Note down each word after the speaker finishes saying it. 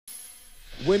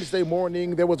Wednesday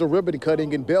morning, there was a ribbon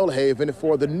cutting in Belhaven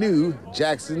for the new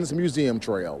Jackson's Museum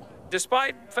Trail.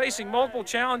 Despite facing multiple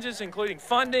challenges, including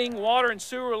funding, water and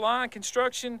sewer line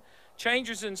construction,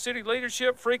 changes in city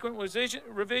leadership, frequent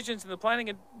revisions in the planning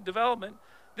and development,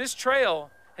 this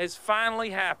trail has finally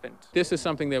happened. This is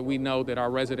something that we know that our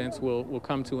residents will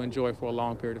come to enjoy for a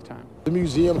long period of time. The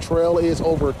museum trail is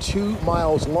over 2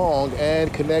 miles long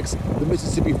and connects the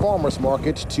Mississippi Farmers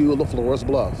Market to LaFleur's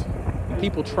Bluff.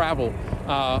 People travel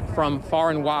from far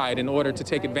and wide in order to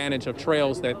take advantage of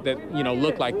trails that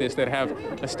look like this, that have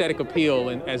aesthetic appeal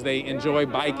and as they enjoy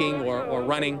biking or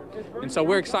running. And so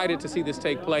we're excited to see this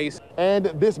take place. And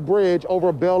this bridge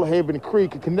over Belhaven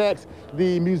Creek connects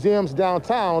the museums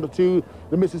downtown to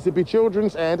the Mississippi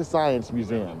Children's and Science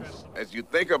Museums. As you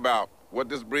think about what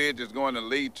this bridge is going to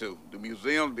lead to, the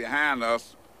museums behind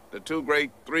us, the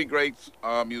three great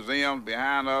museums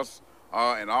behind us,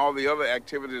 and all the other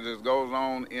activity that goes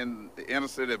on in the inner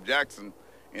city of Jackson.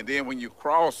 And then when you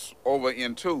cross over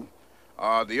into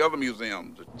the other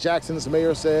museums. Jackson's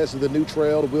mayor says the new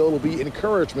trail will be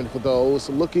encouragement for those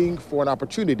looking for an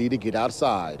opportunity to get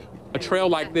outside. A trail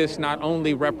like this not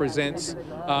only represents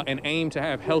an aim to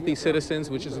have healthy citizens,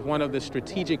 which is one of the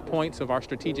strategic points of our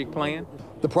strategic plan.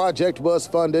 The project was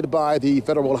funded by the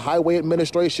Federal Highway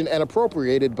Administration and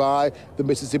appropriated by the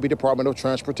Mississippi Department of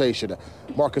Transportation.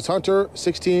 Marcus Hunter,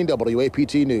 16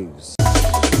 WAPT News.